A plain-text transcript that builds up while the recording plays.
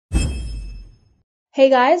Hey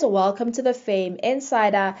guys, welcome to the Fame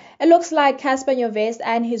Insider. It looks like Cassper Nyovest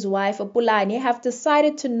and his wife Pulane have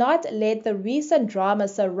decided to not let the recent drama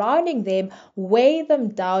surrounding them weigh them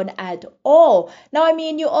down at all. Now,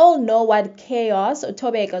 you all know what chaos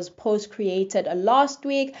Tobega's post created last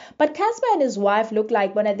week, but Cassper and his wife look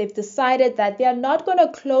like when they've decided that they are not going to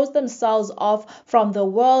close themselves off from the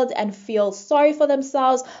world and feel sorry for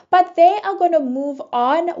themselves, but they are going to move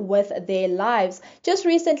on with their lives. Just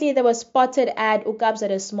recently, they were spotted at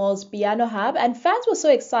at a small's PianoHub, and fans were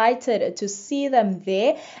so excited to see them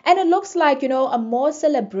there. And it looks like, more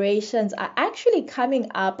celebrations are actually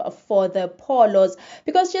coming up for the Polos,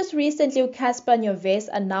 because just recently Cassper Nyovest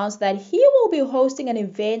announced that he will be hosting an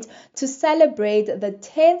event to celebrate the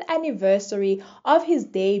 10th anniversary of his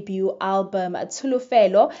debut album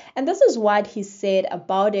Tulufelo, and this is what he said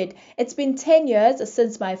about it. It's been 10 years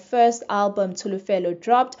since my first album Tulufelo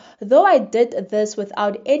dropped. Though I did this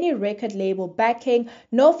without any record label backing,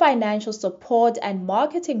 no financial support and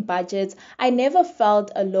marketing budgets, I never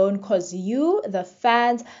felt alone because you, the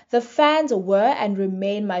fans were and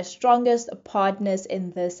remain my strongest partners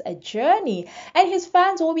in this journey. And his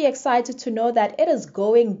fans will be excited to know that it is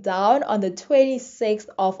going down on the 26th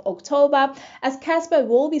of October, as Cassper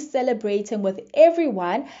will be celebrating with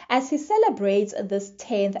everyone as he celebrates this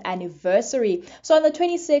 10th anniversary. So on the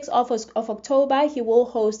 26th of October, he will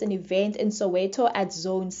host an event in Soweto at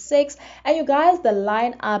Zone 6. And you guys, the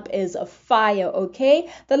lineup is fire, okay?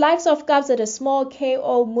 The likes of Kabza the Small,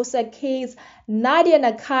 KO, Musa Keys, Nadia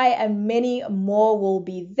Nakai, and many more will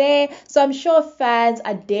be there. So I'm sure fans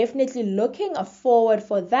are definitely looking forward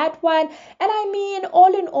for that one. And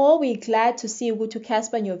all in all, we're glad to see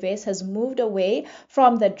Cassper Nyovest has moved away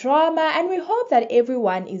from the drama, and we hope that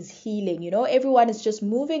everyone is healing. Everyone is just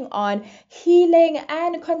moving on, healing,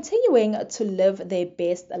 and continuing to live their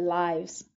best lives.